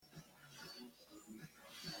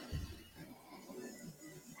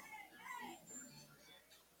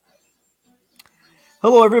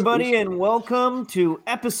Hello, everybody, and welcome to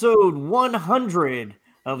episode 100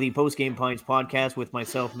 of the Post Game Pints podcast with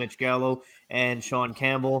myself, Mitch Gallo, and Sean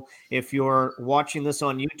Campbell. If you're watching this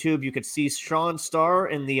on YouTube, you could see Shaun Starr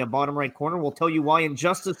in the bottom right corner. We'll tell you why in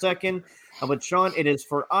just a second. But, Sean, it is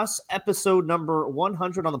for us episode number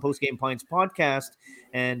 100 on the Post Game Pints podcast,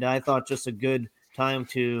 and I thought just a good time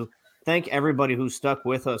to thank everybody who stuck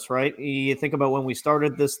with us, right? You think about when we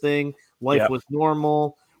started this thing, life was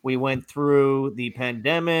normal. We went through the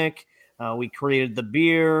pandemic. We created the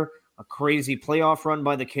beer, a crazy playoff run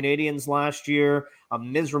by the Canadians last year, a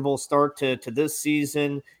miserable start to this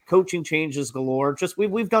season, coaching changes galore. Just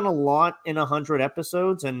we've done a lot in 100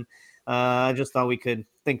 episodes, and I just thought we could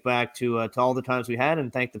think back to all the times we had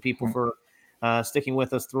and thank the people for sticking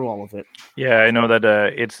with us through all of it. Yeah, I know that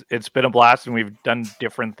it's been a blast, and we've done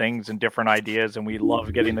different things and different ideas, and we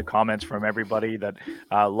love getting the comments from everybody that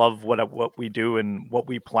love what we do and what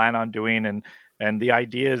we plan on doing, and the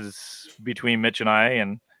ideas between Mitch and I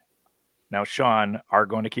and now Sean are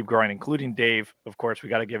going to keep growing, including Dave. Of course, we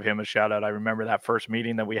got to give him a shout out. I remember that first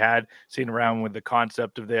meeting that we had, sitting around with the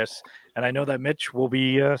concept of this, and I know that Mitch will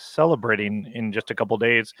be celebrating in just a couple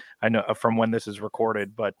days. I know from when this is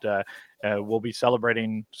recorded, but we'll be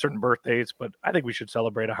celebrating certain birthdays. But I think we should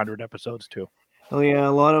celebrate 100 episodes too. Oh yeah, a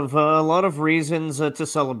lot of reasons to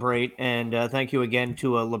celebrate, and thank you again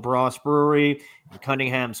to LaBrosse Brewery,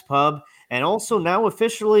 Cunningham's Pub, and also now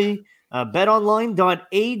officially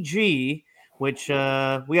BetOnline.ag, which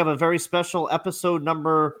we have a very special episode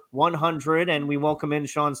number 100, and we welcome in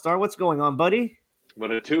Shaun Starr. What's going on, buddy?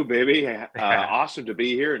 What a two, baby! Awesome to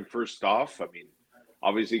be here. And first off, I mean,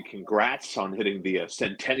 obviously, congrats on hitting the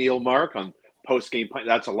centennial mark on post game pint.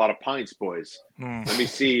 That's a lot of pints, boys. Let me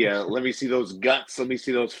see those guts. Let me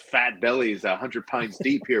see those fat bellies. 100 pints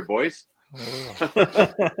deep here, boys.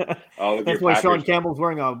 That's why Sean Campbell's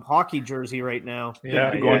wearing a hockey jersey right now.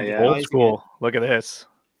 Yeah, going old school. Look at this.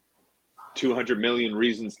 200 million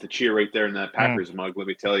reasons to cheer right there in that Packers mug. Let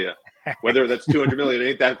me tell you, whether that's 200 million, it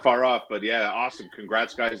ain't that far off. But yeah, awesome.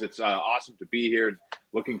 Congrats, guys. It's awesome to be here.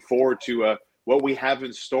 Looking forward to what we have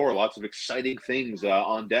in store. Lots of exciting things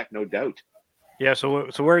on deck, no doubt. Yeah, so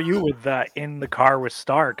where are you with in the car with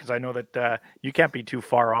Starr? Because I know that you can't be too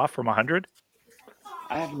far off from 100.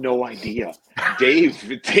 I have no idea.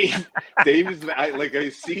 Dave is I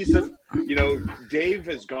see some. Dave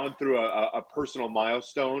has gone through a personal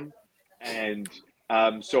milestone, and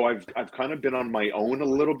so I've kind of been on my own a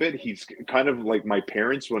little bit. He's kind of like my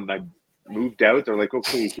parents when I moved out. They're like,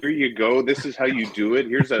 okay, here you go. This is how you do it.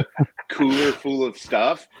 Here's a cooler full of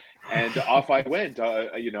stuff, and off I went.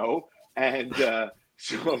 And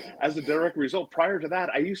so as a direct result, prior to that,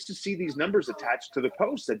 I used to see these numbers attached to the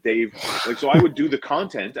post that Dave, so I would do the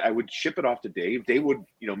content, I would ship it off to Dave. Dave would,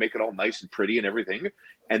 make it all nice and pretty and everything.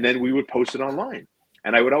 And then we would post it online.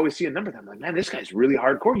 And I would always see a number that I'm like, man, this guy's really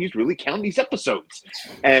hardcore. He's really counting these episodes.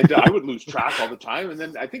 And I would lose track all the time. And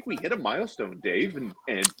then I think we hit a milestone, Dave. And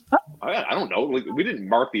I don't know. Like, we didn't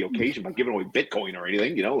mark the occasion by giving away Bitcoin or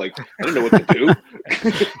anything. I didn't know what to do.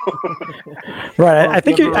 Right. Well, I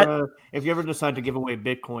think if you ever decide to give away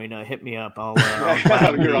Bitcoin, hit me up. I'll be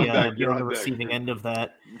on the receiving end of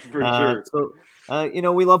that. For sure. So,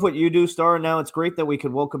 we love what you do, Starr. Now it's great that we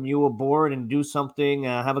could welcome you aboard and do something,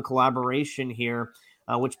 have a collaboration here.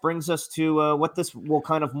 Which brings us to what this will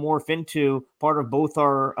kind of morph into, part of both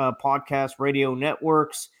our podcast radio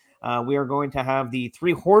networks. We are going to have the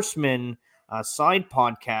Three Horsemen side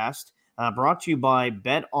podcast brought to you by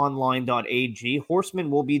betonline.ag.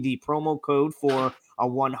 Horsemen will be the promo code for a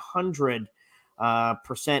 100%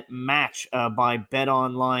 match by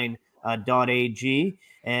betonline.ag.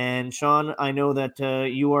 And Sean, I know that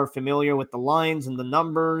you are familiar with the lines and the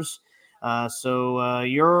numbers. So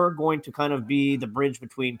you're going to kind of be the bridge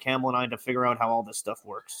between Campbell and I to figure out how all this stuff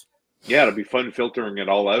works. Yeah, it'll be fun filtering it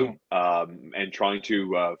all out and trying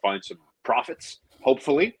to find some profits,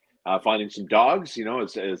 hopefully, finding some dogs.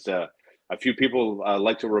 As a few people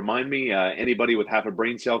like to remind me, anybody with half a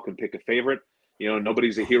brain cell can pick a favorite.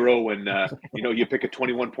 Nobody's a hero when, you pick a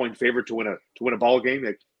 21-point favorite to win a ball game.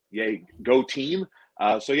 Yay, go team.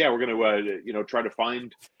 So, yeah, we're going to, try to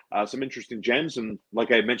find some interesting gems. And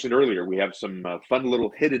like I mentioned earlier, we have some fun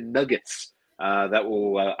little hidden nuggets that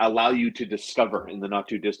will allow you to discover in the not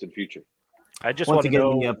too distant future. I just want to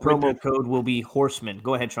know the promo code will be Horseman.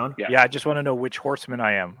 Go ahead, Sean. Yeah, I just want to know which horseman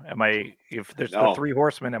I am. If there's the three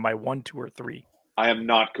horsemen, am I 1, 2, or 3? I am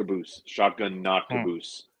not Caboose. Shotgun, not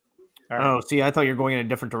Caboose. Right. Oh, see, I thought you were going in a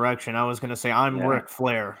different direction. I was going to say I'm Ric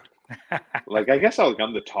Flair. I guess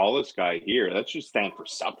I'm the tallest guy here. That should stand for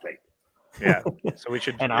something. Yeah. So we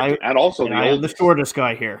should. and And also and the I am the oldest. shortest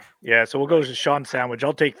guy here. Yeah. So we'll go to Shaun Sandwich.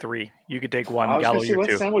 I'll take 3. You could take 1. I was Gallo, gonna say you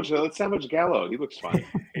 2. let's sandwich Gallo. He looks fine.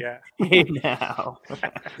 Yeah. Hey now.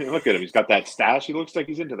 Look at him. He's got that stash. He looks like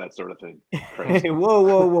he's into that sort of thing. Hey,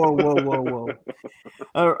 whoa.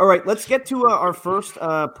 All right, let's get to our first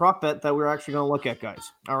prop bet that we're actually going to look at,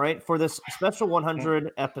 guys. All right, for this special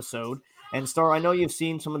 100 episode. And Star, I know you've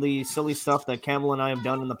seen some of the silly stuff that Campbell and I have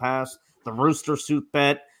done in the past. The Rooster Suit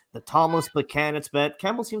bet, the Thomas Buchanan's bet.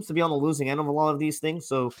 Campbell seems to be on the losing end of a lot of these things.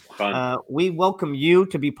 So we welcome you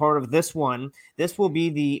to be part of this one. This will be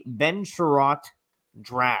the Ben Chiarot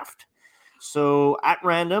draft. So at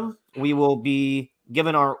random, we will be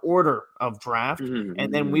given our order of draft,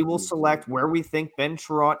 and then we will select where we think Ben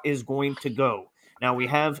Chiarot is going to go. Now, we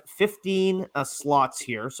have 15 slots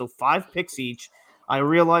here, so 5 picks each. I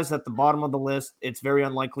realize at the bottom of the list, it's very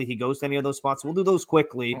unlikely he goes to any of those spots. We'll do those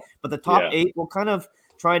quickly, but the top 8, we'll kind of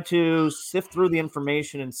try to sift through the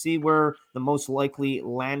information and see where the most likely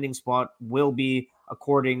landing spot will be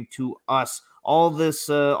according to us. All this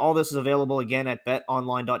is available again at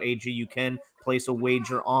betonline.ag. You can place a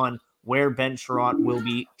wager on where Ben Chiarot will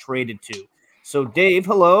be traded to. So, Dave,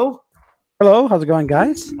 hello. Hello, how's it going,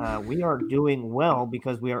 guys? We are doing well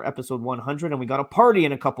because we are episode 100 and we got a party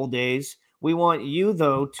in a couple days. We want you,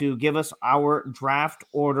 though, to give us our draft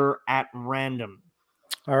order at random.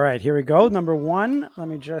 All right, here we go. Number 1. Let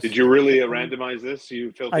me just. Did you really randomize this?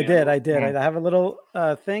 You filled. I did. I have a little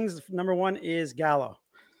things. Number 1 is Gallo.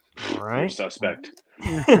 All right. You're suspect.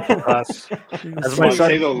 Us. As my son,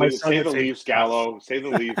 say the Leafs, Gallo. Say the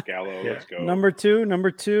Leafs, Gallo. Yeah. Let's go. Number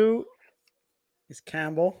two is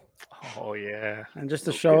Campbell. Oh yeah. And just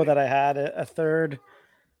to show that I had a third,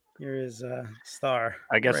 here is Starr.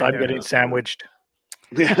 I guess I'm getting sandwiched.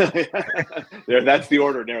 There, that's the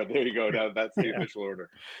order. There you go. Now that's the official order.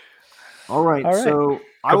 All right. So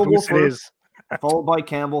I will go first. Followed by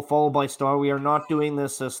Campbell, followed by Starr. We are not doing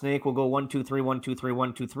this snake. We'll go 1, 2, 3, 1, 2, 3,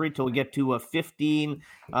 1, 2, 3 till we get to 15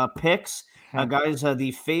 picks. Guys,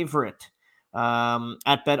 the favorite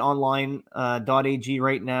at betonline.ag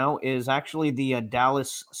right now is actually the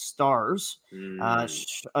Dallas Stars.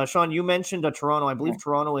 Shaun, you mentioned Toronto. I believe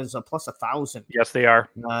Toronto is plus 1,000. Yes, they are.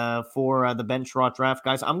 For the Ben Chiarot draft.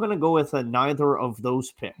 Guys, I'm going to go with neither of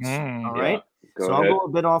those picks. All right. So I'll go a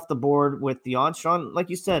bit off the board with the odds. Shaun, like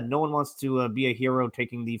you said, no one wants to be a hero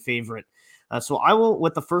taking the favorite. So I will,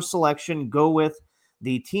 with the first selection, go with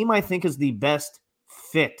the team I think is the best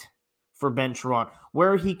fit for Ben Chiarot,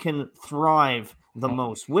 where he can thrive the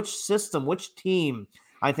most. Which system, which team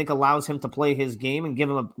I think allows him to play his game and give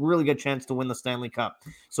him a really good chance to win the Stanley Cup.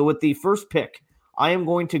 So with the first pick, I am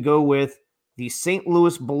going to go with the St.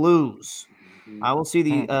 Louis Blues. I will see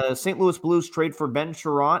the St. Louis Blues trade for Ben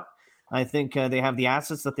Chiarot. I think they have the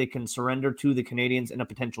assets that they can surrender to the Canadiens in a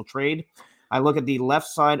potential trade. I look at the left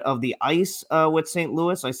side of the ice with St.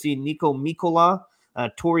 Louis. I see Nico Mikkola,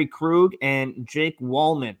 Torrey Krug, and Jake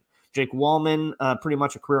Wallman. Jake Wallman, pretty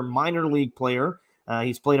much a career minor league player.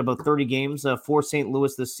 He's played about 30 games for St.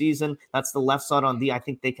 Louis this season. That's the left side on D. I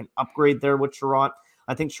think they can upgrade there with Chiarot.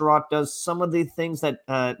 I think Chiarot does some of the things that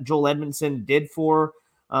Joel Edmondson did for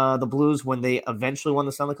the Blues when they eventually won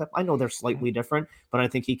the Stanley Cup. I know they're slightly different, but I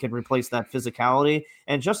think he can replace that physicality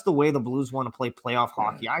and just the way the Blues want to play playoff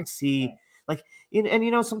hockey. I see,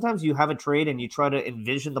 sometimes you have a trade and you try to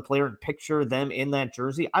envision the player and picture them in that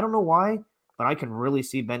jersey. I don't know why, but I can really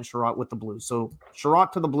see Ben Chiarot with the Blues. So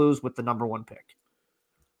Chiarot to the Blues with the number 1 pick.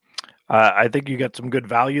 I think you get some good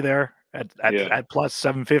value there at plus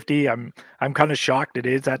 750. I'm kind of shocked it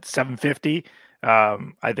is at 750.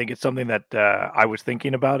 I think it's something that I was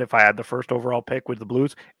thinking about if I had the first overall pick with the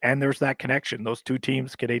Blues, and there's that connection. Those two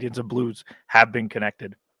teams, Canadiens and Blues, have been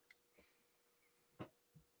connected.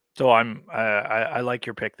 So I like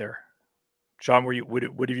your pick there, Shaun.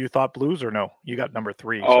 Would have you thought Blues or no? You got number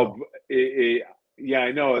 3. Oh, yeah,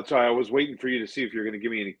 I know. That's why I was waiting for you to see if you're going to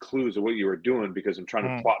give me any clues of what you were doing because I'm trying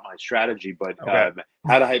to plot my strategy. But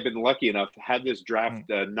had I been lucky enough, had this draft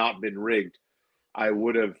not been rigged, I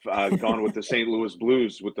would have gone with the St. Louis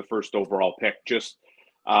Blues with the first overall pick. Just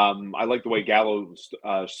I like the way Gallo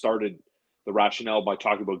started the rationale by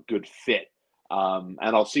talking about good fit. And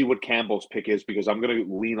I'll see what Campbell's pick is because I'm going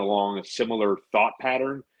to lean along a similar thought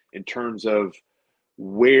pattern in terms of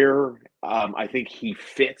where I think he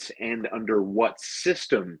fits and under what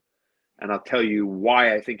system. And I'll tell you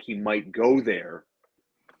why I think he might go there.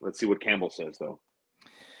 Let's see what Campbell says, though.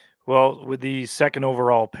 Well, with the second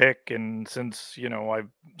overall pick, and since,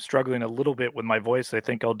 I'm struggling a little bit with my voice, I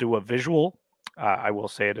think I'll do a visual. I will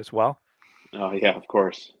say it as well. Oh, yeah, of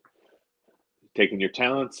course. Taking your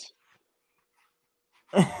talents.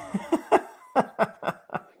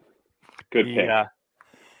 Good the pick.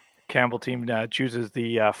 Campbell team chooses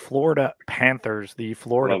the Florida Panthers. The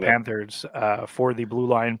Florida Love it. Panthers for the blue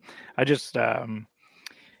line. I just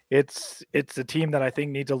it's a team that I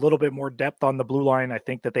think needs a little bit more depth on the blue line. I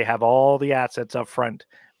think that they have all the assets up front,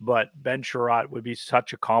 but Ben Chiarot would be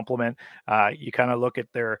such a compliment. You kind of look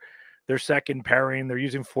at their second pairing. They're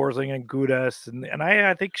using Forsling and Gudas, and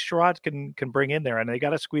I think Chiarot can bring in there, and they got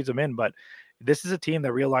to squeeze them in. But this is a team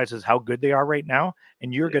that realizes how good they are right now,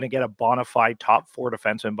 and you're going to get a bona fide top 4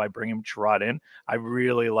 defenseman by bringing Chiarot in. I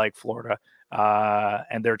really like Florida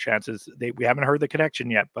and their chances. We haven't heard the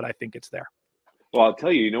connection yet, but I think it's there. Well, I'll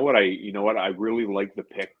tell you, you know what? I really like the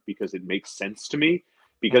pick because it makes sense to me.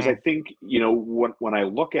 Because I think, when I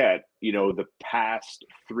look at, the past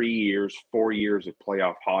 3 years, 4 years of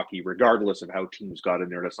playoff hockey, regardless of how teams got in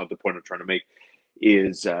there, that's not the point I'm trying to make,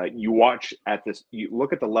 is you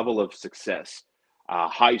look at the level of success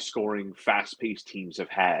high scoring, fast paced teams have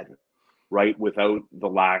had, right? Without the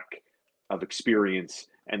lack of experience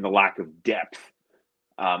and the lack of depth.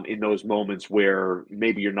 In those moments where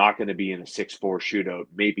maybe you're not going to be in a 6-4 shootout,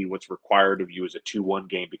 maybe what's required of you is a 2-1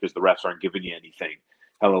 game because the refs aren't giving you anything.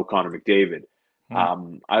 Hello, Connor McDavid.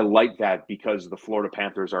 I like that because the Florida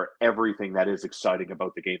Panthers are everything that is exciting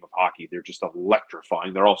about the game of hockey. They're just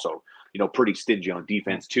electrifying. They're also, pretty stingy on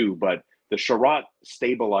defense too. But the Chiarot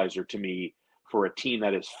stabilizer to me for a team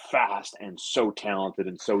that is fast and so talented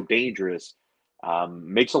and so dangerous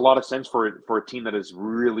makes a lot of sense for a team that is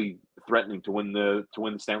really threatening to win the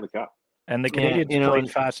Stanley Cup. And the Canadians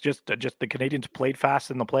played fast. Just the Canadians played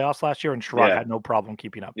fast in the playoffs last year, and Chiarot had no problem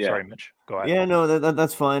keeping up. Sorry, Mitch. Go ahead. Yeah, no,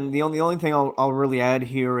 that's fine. The only thing I'll really add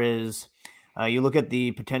here is you look at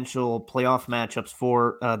the potential playoff matchups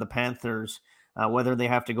for the Panthers, whether they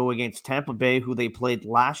have to go against Tampa Bay, who they played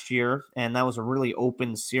last year, and that was a really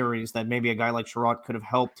open series that maybe a guy like Chiarot could have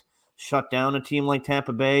helped shut down a team like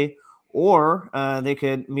Tampa Bay. Or they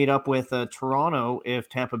could meet up with Toronto if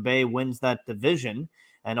Tampa Bay wins that division,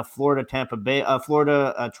 and a Florida-Toronto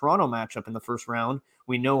matchup in the first round.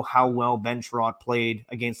 We know how well Ben Chiarot played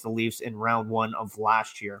against the Leafs in round 1 of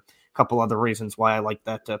last year. A couple other reasons why I like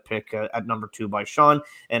that pick at number 2 by Shaun.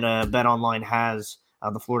 And BetOnline has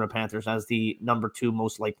the Florida Panthers as the number 2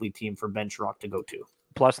 most likely team for Ben Chiarot to go to.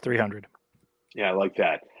 Plus 300. Yeah, I like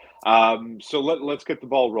that. So let's get the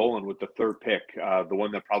ball rolling with the third pick, the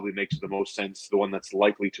one that probably makes the most sense, the one that's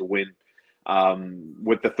likely to win.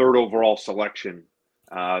 With the third overall selection,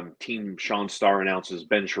 Team Shaun Starr announces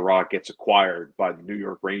Ben Chiarot gets acquired by the New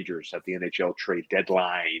York Rangers at the NHL trade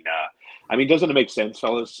deadline. Doesn't it make sense,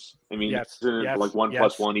 fellas? Yes, like 1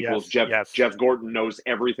 + 1 equals Jeff Gordon knows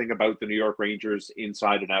everything about the New York Rangers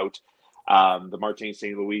inside and out. The Martin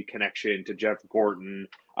St. Louis connection to Jeff Gordon,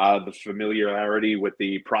 the familiarity with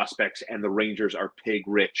the prospects, and the Rangers are pig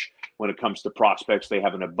rich when it comes to prospects. They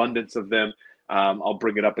have an abundance of them. I'll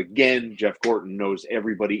bring it up again. Jeff Gordon knows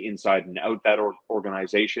everybody inside and out that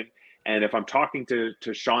organization. And if I'm talking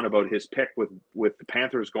to Shaun about his pick with the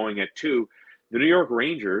Panthers going at 2, the New York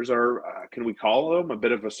Rangers are, can we call them a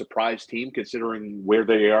bit of a surprise team considering where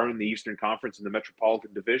they are in the Eastern Conference in the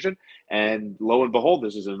Metropolitan Division? And lo and behold,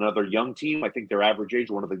 this is another young team. I think their average age,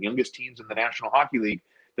 one of the youngest teams in the National Hockey League.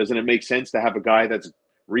 Doesn't it make sense to have a guy that's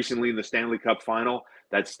recently in the Stanley Cup final,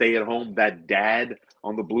 that stay at home, that dad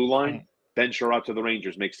on the blue line? Ben Chiarot to the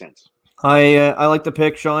Rangers makes sense. I like the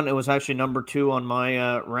pick, Shaun. It was actually number 2 on my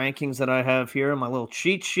rankings that I have here, my little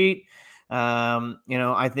cheat sheet.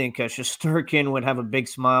 I think Shesterkin would have a big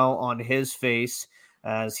smile on his face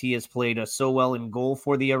as he has played so well in goal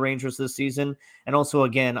for the Rangers this season. And also,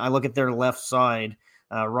 again, I look at their left side,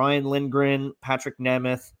 Ryan Lindgren, Patrick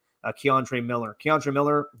Nemeth, Keandre Miller. Keandre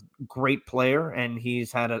Miller, great player, and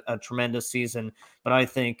he's had a tremendous season. But I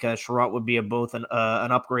think Chiarot would be both an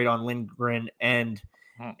upgrade on Lindgren and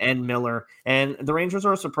Miller. And the Rangers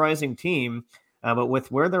are a surprising team. But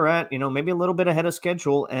with where they're at, maybe a little bit ahead of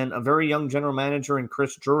schedule, and a very young general manager in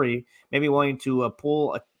Chris Drury, maybe wanting to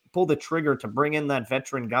pull the trigger to bring in that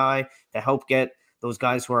veteran guy to help get those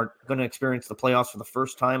guys who are going to experience the playoffs for the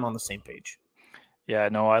first time on the same page. Yeah,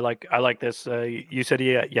 no, I like this. You said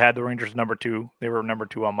you had the Rangers number 2. They were number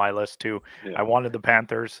 2 on my list too. Yeah. I wanted the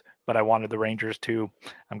Panthers, but I wanted the Rangers too.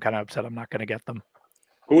 I'm kind of upset I'm not going to get them.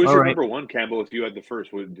 Who was your number 1, Campbell, if you had the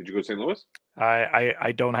first? Did you go St. Louis?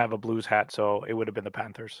 I don't have a Blues hat, so it would have been the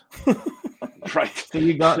Panthers. Right. So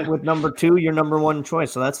you got with number 2, your number 1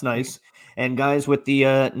 choice, so that's nice. And guys, with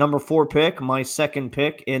the number 4 pick, my second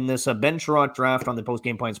pick in this Ben Chiarot draft on the Post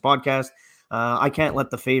Game Pints podcast, I can't let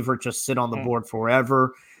the favorite just sit on the board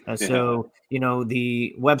forever. So,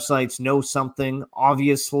 the websites know something.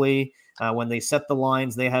 Obviously, when they set the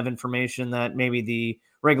lines, they have information that maybe the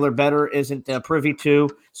regular bettor isn't privy to.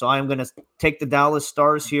 So I'm going to take the Dallas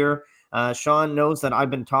Stars here. Shaun knows that I've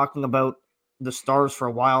been talking about the Stars for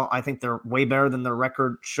a while. I think they're way better than their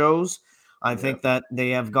record shows. I think that they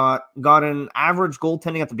have got an average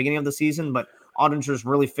goaltending at the beginning of the season, but Ottinger's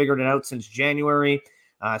really figured it out since January.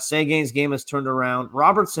 Seguin's game has turned around.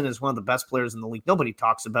 Robertson is one of the best players in the league. Nobody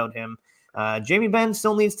talks about him. Jamie Benn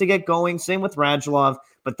still needs to get going. Same with Radulov.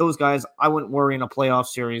 But those guys, I wouldn't worry in a playoff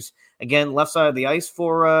series. Again, left side of the ice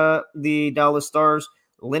for the Dallas Stars,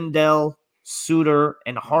 Lindell, Suter,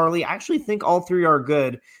 and Harley. I actually think all three are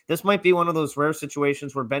good. This might be one of those rare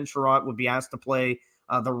situations where Ben Chiarot would be asked to play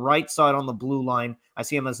the right side on the blue line. I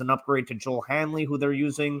see him as an upgrade to Joel Hanley, who they're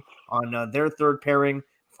using on their third pairing.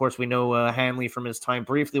 Of course, we know Hanley from his time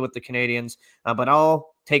briefly with the Canadiens, but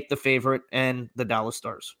I'll take the favorite and the Dallas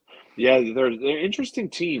Stars. Yeah, they're an interesting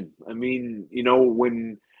team. I mean,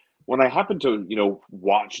 when I happen to,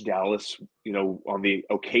 watch Dallas, on the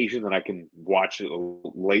occasion that I can watch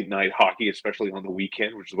late night hockey, especially on the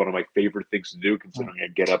weekend, which is one of my favorite things to do, considering I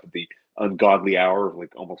get up at the ungodly hour of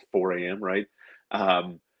like almost 4 a.m., right?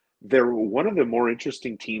 They're one of the more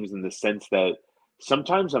interesting teams in the sense that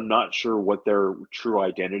sometimes I'm not sure what their true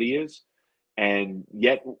identity is, and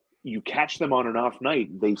yet you catch them on an off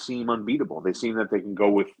night, they seem unbeatable. They seem that they can go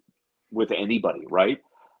with anybody, right?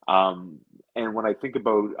 And when I think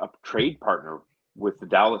about a trade partner with the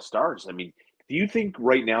Dallas Stars, I mean, do you think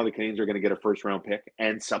right now the Canadiens are going to get a first round pick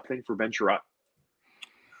and something for Ben Chiarot?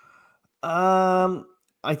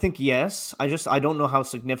 I think yes. I don't know how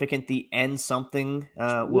significant the end something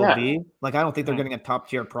will be. Like, I don't think they're getting a top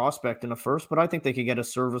tier prospect in a first, but I think they could get a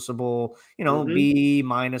serviceable, B-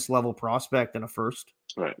 level prospect in a first.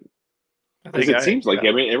 Right. Because it seems like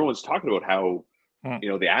everyone's talking about how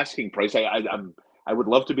the asking price. I would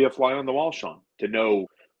love to be a fly on the wall, Shaun, to know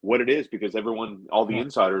what it is, because all the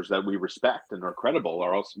insiders that we respect and are credible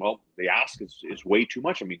are also, well, the ask is way too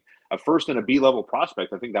much. I mean, a first and a B level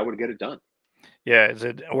prospect, I think that would get it done. Yeah, is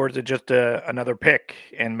it just another pick?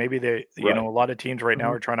 And maybe a lot of teams right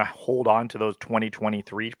now are trying to hold on to those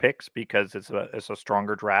 2023 picks because it's a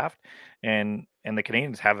stronger draft, and the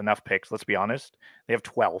Canadiens have enough picks. Let's be honest, they have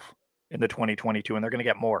 12 in the 2022, and they're going to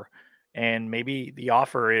get more. And maybe the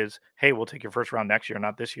offer is, hey, we'll take your first round next year,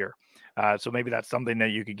 not this year. So maybe that's something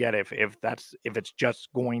that you could get if it's just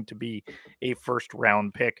going to be a first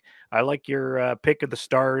round pick. I like your pick of the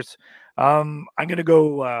Stars. I'm going to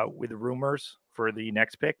go with rumors for the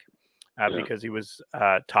next pick because he was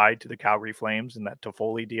tied to the Calgary Flames in that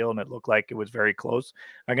Toffoli deal, and it looked like it was very close.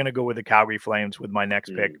 I'm going to go with the Calgary Flames with my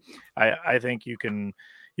next pick. I think you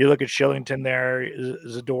look at Shillington there,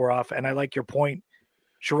 Zadorov, and I like your point.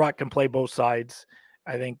 Chiarot can play both sides.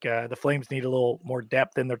 I think the Flames need a little more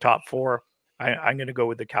depth in their top four. I'm going to go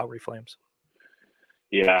with the Calgary Flames.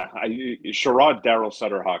 Yeah, Chiarot, Daryl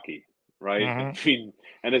Sutter hockey, right? I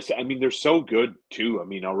mean, they're so good too. I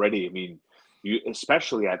mean, already. I mean,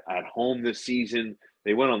 especially at home this season,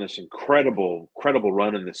 they went on this incredible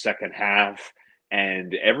run in the second half,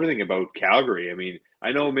 and everything about Calgary. I mean,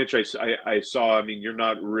 I know, Mitch, I saw, I mean, you're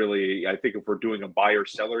not really, I think if we're doing a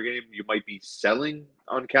buyer-seller game, you might be selling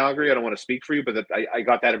on Calgary. I don't want to speak for you, but I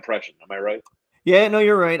got that impression. Am I right? Yeah, no,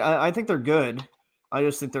 you're right. I think they're good. I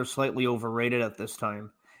just think they're slightly overrated at this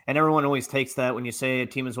time. And everyone always takes that when you say a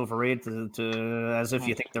team is overrated to as if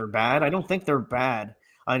you think they're bad. I don't think they're bad.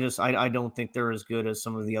 I don't think they're as good as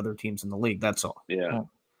some of the other teams in the league. That's all. Yeah.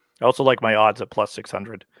 I also like my odds at plus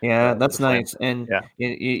 600. Yeah, that's nice. And,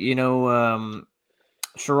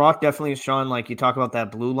 Chiarot definitely, Shaun, like you talk about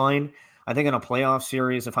that blue line. I think in a playoff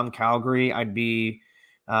series, if I'm Calgary, I'd be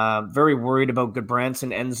very worried about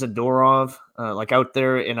Goodbranson and Zadorov, like out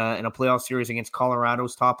there in a playoff series against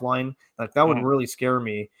Colorado's top line. Like that would really scare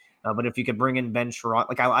me. But if you could bring in Ben Chiarot,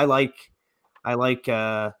 like I like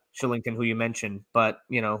Shillington, who you mentioned, but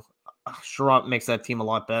Chiarot makes that team a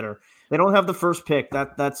lot better. They don't have the first pick.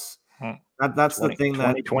 That's the thing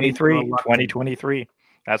that 2023.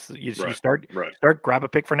 That's you start grab a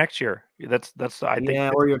pick for next year. That's I think.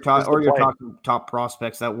 Yeah, or you're talking top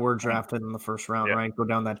prospects that were drafted in the first round, right? Go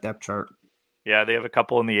down that depth chart. Yeah, they have a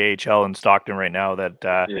couple in the AHL in Stockton right now that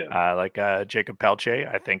like Jacob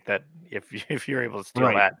Pelche. I think that if you're able to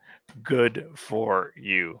steal that, good for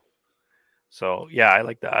you. So yeah, I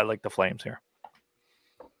like the Flames here.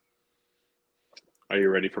 Are you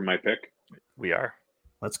ready for my pick? We are.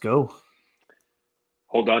 Let's go.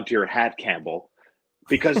 Hold on to your hat, Campbell,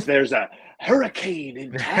 because there's a hurricane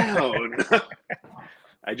in town.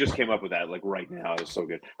 I just came up with that like right now. It was so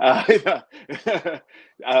good. I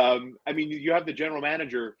mean, you have the general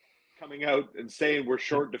manager coming out and saying we're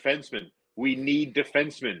short defensemen. We need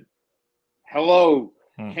defensemen. Hello,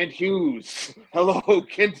 Kent Hughes. Hello,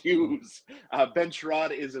 Kent Hughes. Ben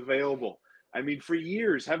Chiarot is available. I mean, for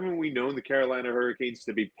years, haven't we known the Carolina Hurricanes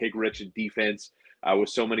to be pig-rich in defense with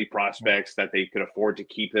so many prospects that they could afford to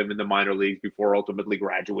keep them in the minor leagues before ultimately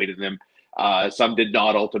graduating them? Some did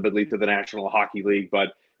not ultimately to the National Hockey League.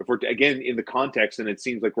 But if we're, again, in the context, and it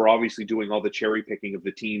seems like we're obviously doing all the cherry picking of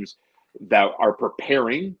the teams that are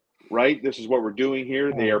preparing, right? This is what we're doing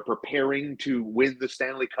here. They are preparing to win the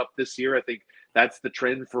Stanley Cup this year. I think that's the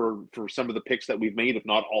trend for some of the picks that we've made, if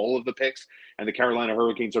not all of the picks. And the Carolina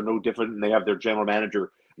Hurricanes are no different. And they have their general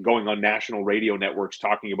manager going on national radio networks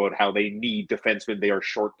talking about how they need defensemen. They are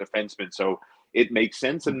short defensemen. So it makes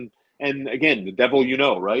sense. And again, the devil,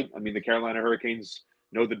 right? I mean, the Carolina Hurricanes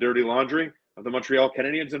know the dirty laundry of the Montreal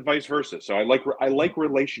Canadiens and vice versa. So I like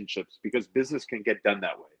relationships because business can get done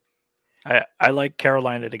that way. I like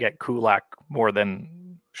Carolina to get Kulak more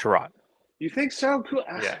than Chiarot. You think so? Cool.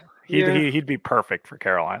 Yeah. He'd be perfect for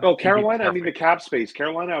Carolina. Oh, Carolina! I mean, the cap space.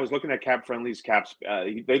 Carolina. I was looking at Cap Friendly's caps.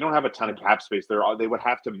 They don't have a ton of cap space. They would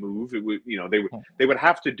have to move. It would, they would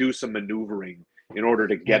have to do some maneuvering in order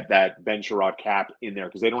to get that Ben Chiarot cap in there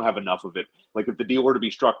because they don't have enough of it. Like if the deal were to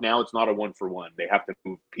be struck now, it's not a 1-for-1. They have to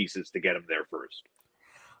move pieces to get him there first.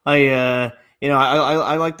 I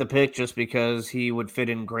like the pick just because he would fit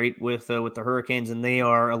in great with the Hurricanes, and they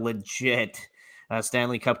are a legit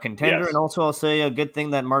Stanley Cup contender. Yes. And also, I'll say a good thing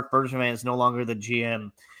that Mark Bergevin is no longer the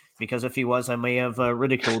GM, because if he was, I may have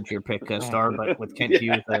ridiculed your pick, Star. But with Kent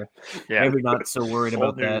Hughes there, maybe not so worried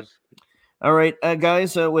about that. All right,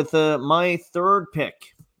 guys, with my third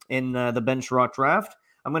pick in the Ben Chiarot draft,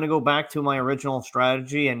 I'm going to go back to my original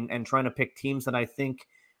strategy and trying to pick teams that I think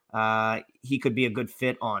he could be a good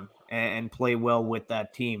fit on and play well with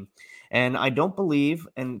that team. And I don't believe,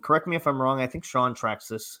 and correct me if I'm wrong, I think Shaun tracks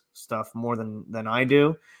this stuff more than I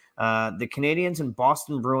do. The Canadiens and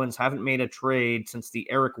Boston Bruins haven't made a trade since the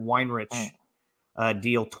Eric Weinrich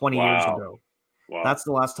deal 20 years ago. Wow. That's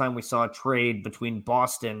the last time we saw a trade between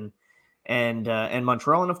Boston and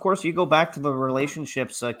Montreal. And of course, you go back to the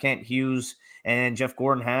relationships Kent Hughes and Jeff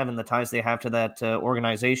Gordon have and the ties they have to that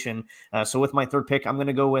organization. So with my third pick, I'm going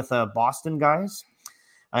to go with Boston guys.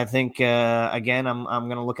 I think, again, I'm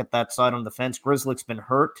going to look at that side on the fence. Grzelcyk's been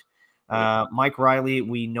hurt. Mike Riley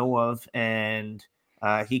we know of, and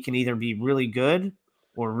he can either be really good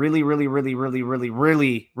or really, really, really, really, really,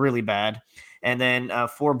 really, really bad. And then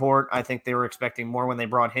for Bort, I think they were expecting more when they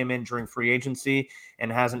brought him in during free agency and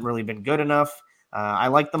hasn't really been good enough. I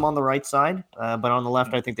like them on the right side, but on the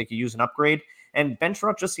left, I think they could use an upgrade. And Ben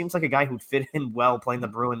Chiarot just seems like a guy who'd fit in well playing the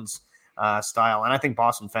Bruins style, and I think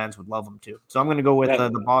Boston fans would love him too. So I'm going to go with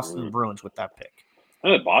the Boston Bruins with that pick. I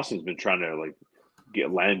know Boston's been trying to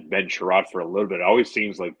land Ben Chiarot for a little bit. It always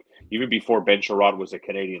seems like even before Ben Chiarot was a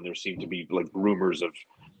Canadian, there seemed to be like rumors of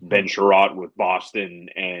Ben Chiarot with Boston,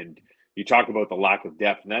 and you talk about the lack of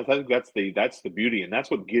depth, and I think that's the beauty, and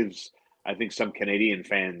that's what gives I think some Canadian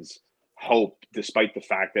fans hope, despite the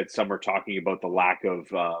fact that some are talking about the lack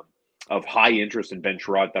of high interest in Ben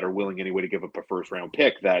Chiarot that are willing anyway to give up a first round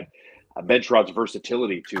pick. That Ben Chiarot's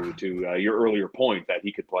versatility to your earlier point that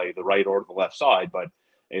he could play the right or the left side, but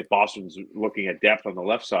if Boston's looking at depth on the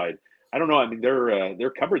left side, I don't know. I mean,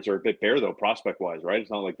 their cupboards are a bit bare though, prospect wise, right?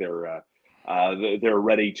 It's not like they're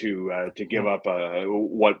ready to give up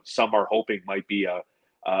what some are hoping might be a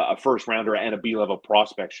first rounder and a B-level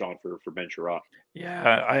prospect, Shaun, for Ben Chiarot. Yeah,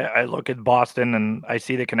 I look at Boston and I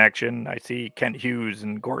see the connection. I see Kent Hughes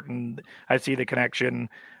and Gordon. I see the connection.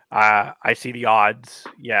 I see the odds.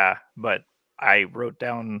 Yeah, but I wrote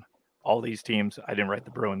down all these teams. I didn't write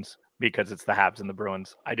the Bruins because it's the Habs and the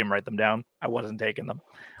Bruins. I didn't write them down. I wasn't taking them.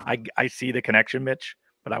 I see the connection, Mitch,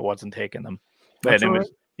 but I wasn't taking them. That's all right.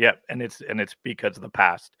 Yeah, and it's because of the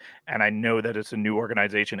past. And I know that it's a new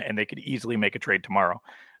organization and they could easily make a trade tomorrow.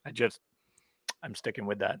 I'm sticking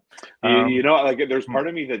with that. Like there's part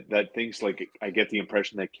of me that thinks like I get the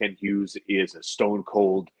impression that Kent Hughes is a stone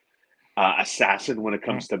cold assassin when it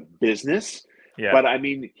comes to business. Yeah. But I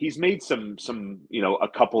mean, he's made some a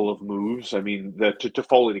couple of moves. I mean, to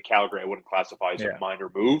Foley to Calgary, I wouldn't classify as a minor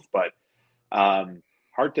move, but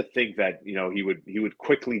hard to think that he would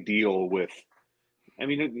quickly deal with. I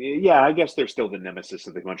mean, yeah, I guess they're still the nemesis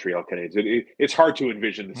of the Montreal Canadiens. It's hard to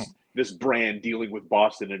envision this brand dealing with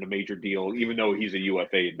Boston in a major deal, even though he's a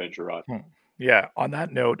UFA in Ben Chiarot. Yeah. On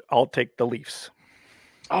that note, I'll take the Leafs.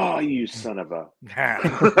 Oh, you son of a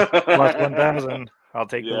plus 1,000. I'll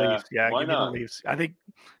take the Leafs. Yeah, why give me not? the Leafs. I think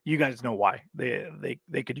you guys know why they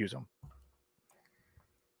could use them.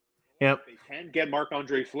 Yep. If they can get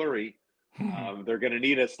Marc-Andre Fleury, they're going to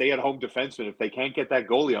need a stay-at-home defenseman. If they can't get that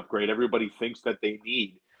goalie upgrade, everybody thinks that they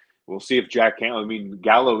need. we'll see if Jack Campbell. I mean,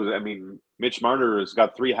 Gallo. I mean, Mitch Marner has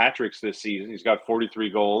got 3 hat tricks this season. He's got 43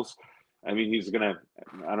 goals. I mean, he's gonna,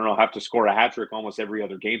 I don't know, have to score a hat trick almost every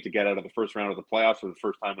other game to get out of the first round of the playoffs for the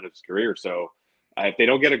first time in his career. So, if they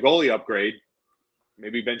don't get a goalie upgrade,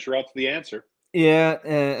 maybe Ben Chiarot's the answer. Yeah,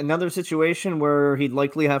 another situation where he'd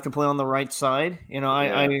likely have to play on the right side. You know,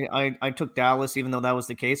 I took Dallas, even though that was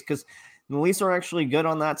the case, because the Leafs are actually good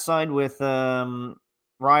on that side with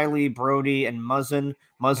Riley, Brody, and Muzzin.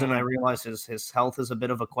 Muzzin, I realize his health is a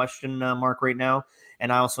bit of a question mark right now,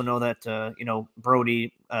 and I also know that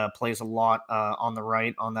Brody plays a lot on the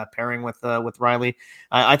right on that pairing with Riley.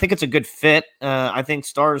 I think it's a good fit. I think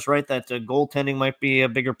Starr's right that goaltending might be a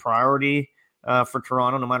bigger priority for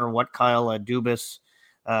Toronto, no matter what Kyle Dubas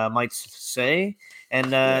might say.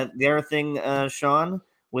 And the other thing, Shaun,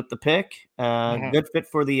 with the pick, good fit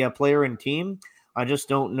for the player and team. I just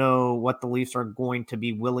don't know what the Leafs are going to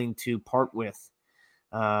be willing to part with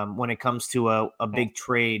when it comes to a big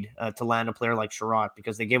trade to land a player like Chiarot,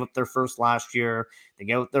 because they gave up their first last year. They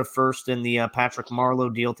gave up their first in the Patrick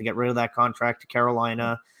Marleau deal to get rid of that contract to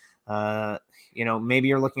Carolina. Maybe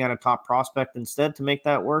you're looking at a top prospect instead to make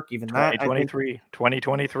that work. Even that,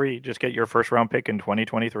 2023. Just get your first round pick in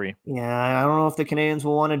 2023. Yeah, I don't know if the Canadians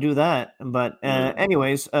will want to do that. But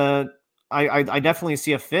anyways, I definitely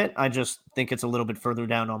see a fit. I just think it's a little bit further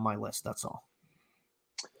down on my list. That's all.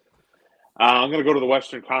 I'm going to go to the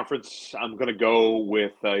Western Conference. I'm going to go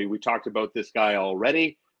with, we talked about this guy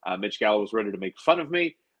already. Mitch Gallo was ready to make fun of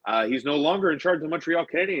me. He's no longer in charge of the Montreal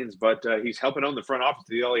Canadiens, but he's helping on the front office of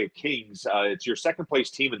the LA Kings. It's your second place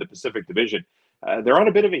team in the Pacific Division. They're on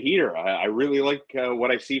a bit of a heater. I really like what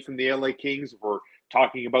I see from the LA Kings. We're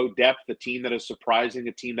talking about depth, a team that is surprising,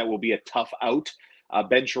 a team that will be a tough out.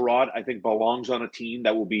 Ben Chiarot, I think, belongs on a team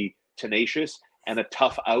that will be tenacious and a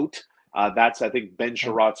tough out. That's, I think, Ben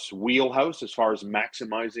Chiarot's wheelhouse as far as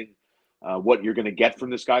maximizing what you're going to get from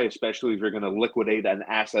this guy, especially if you're going to liquidate an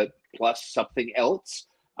asset plus something else.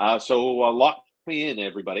 So lock me in,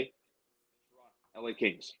 everybody. LA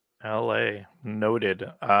Kings. LA, noted.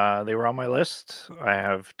 They were on my list. I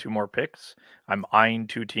have 2 more picks. I'm eyeing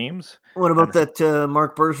 2 teams. What about that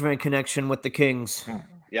Marc Bergevin connection with the Kings?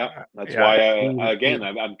 Yeah, that's why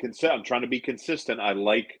I'm trying to be consistent. I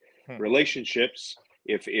like relationships.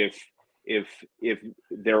 If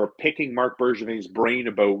they're picking Marc Bergevin's brain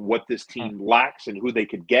about what this team lacks and who they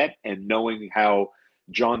could get, and knowing how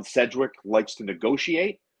John Sedgwick likes to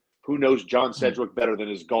negotiate, who knows John Sedgwick better than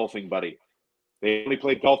his golfing buddy? They only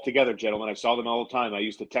played golf together, gentlemen. I saw them all the time. I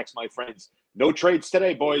used to text my friends, "No trades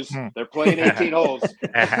today, boys. They're playing 18 holes."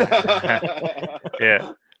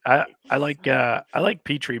 Yeah, I like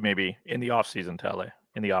Petrie maybe in the off season to LA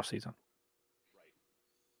in the off season.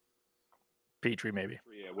 Petrie maybe.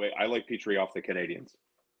 Yeah, wait, I like Petrie off the Canadians.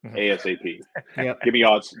 ASAP. Yeah. Give me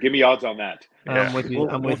odds. Give me odds on that. I'm with you.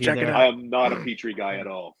 I'm with you there. I am not a Petrie guy at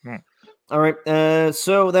all. All right.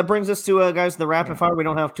 So that brings us to, guys, the rapid fire. We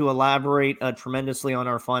don't have to elaborate tremendously on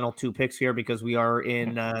our final 2 picks here, because we are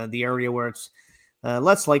in the area where it's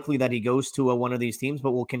less likely that he goes to one of these teams,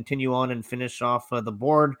 but we'll continue on and finish off the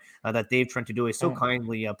board that Dave Trentadue so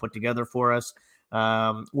kindly put together for us.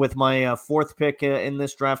 With my 4th pick in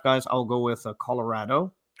this draft, guys, I'll go with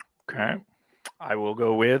Colorado. Okay. I will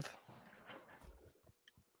go with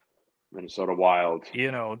Minnesota Wild.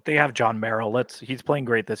 They have John Merrill. He's playing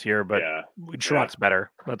great this year, but Chirot's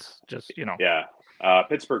better. Let's just, Yeah.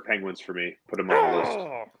 Pittsburgh Penguins for me. Put them on the list.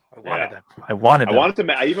 I wanted them. I wanted them.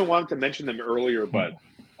 I even wanted to mention them earlier, but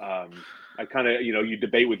I kind of, you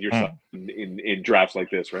debate with yourself in drafts like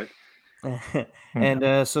this, right?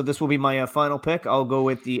 And so this will be my final pick. I'll go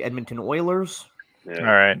with the Edmonton Oilers. Yeah.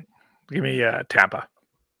 All right. Give me Tampa.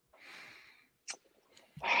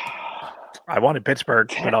 I wanted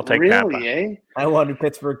Pittsburgh, but I'll take Tampa. Eh? I wanted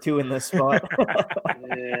Pittsburgh too in this spot.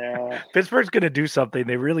 Yeah. Pittsburgh's going to do something.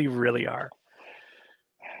 They really, really are.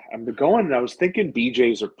 I was thinking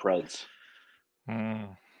BJs or Preds.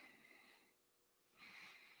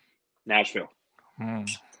 Nashville. I'm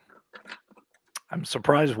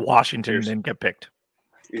surprised Washington didn't get picked.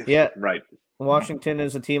 Yeah. Right. Washington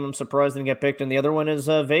is a team I'm surprised didn't get picked, and the other one is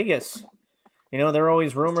Vegas. They're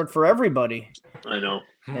always rumored for everybody. I know.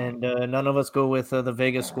 And none of us go with the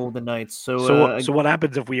Vegas Golden Knights. So what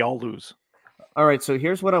happens if we all lose? All right, so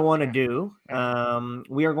here's what I want to do.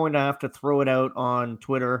 We are going to have to throw it out on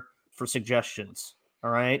Twitter for suggestions.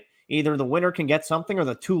 All right? Either the winner can get something or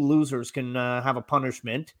the 2 losers can have a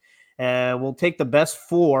punishment. We'll take the best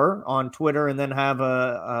 4 on Twitter and then have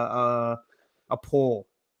a poll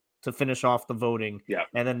to finish off the voting. Yeah.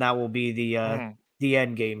 And then that will be the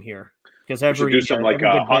end game here. Because every do some good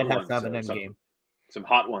hot bet has ones, to have an end game. Some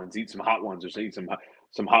hot ones. Eat some hot ones, or eat some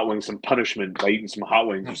hot wings, some punishment by eating some hot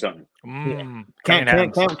wings or something.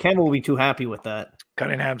 Campbell will be too happy with that.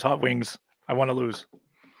 Cunningham's hot wings. I want to lose.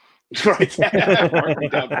 Right. Mark me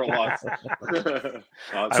down for a loss. I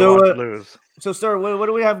want to lose. So, Starr, what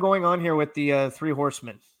do we have going on here with the Three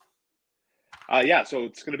Horsemen? So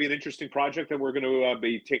it's going to be an interesting project that we're going to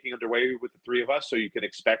be taking underway with the three of us. So you can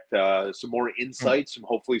expect some more insights,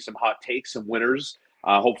 hopefully some hot takes, some winners,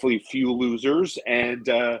 hopefully few losers, and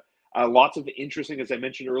lots of interesting, as I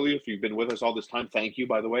mentioned earlier, if you've been with us all this time, thank you,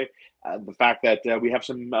 by the way. The fact that we have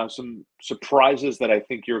some surprises that I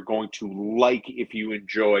think you're going to like if you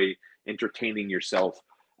enjoy entertaining yourself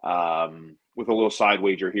with a little side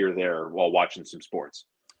wager here or there while watching some sports.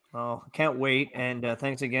 Oh, can't wait. And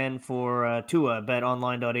thanks again for to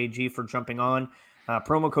betonline.ag for jumping on.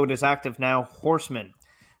 Promo code is active now, Horseman,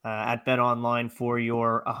 at BetOnline for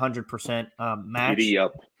your 100% match. Giddy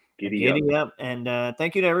up. Giddy up. And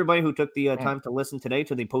thank you to everybody who took the time to listen today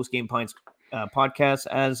to the Post Game Pints podcast.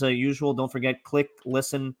 As usual, don't forget, click,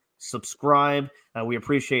 listen, subscribe. We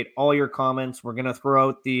appreciate all your comments. We're going to throw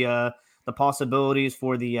out the possibilities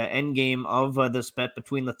for the end game of this bet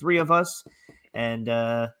between the three of us. And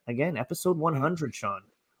again, episode 100, Shaun.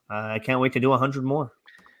 I can't wait to do 100 more.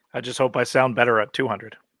 I just hope I sound better at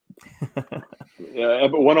 200. Yeah,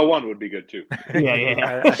 but 101 would be good too.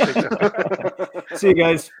 Yeah. I think so. See you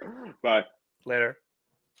guys. Bye. Later.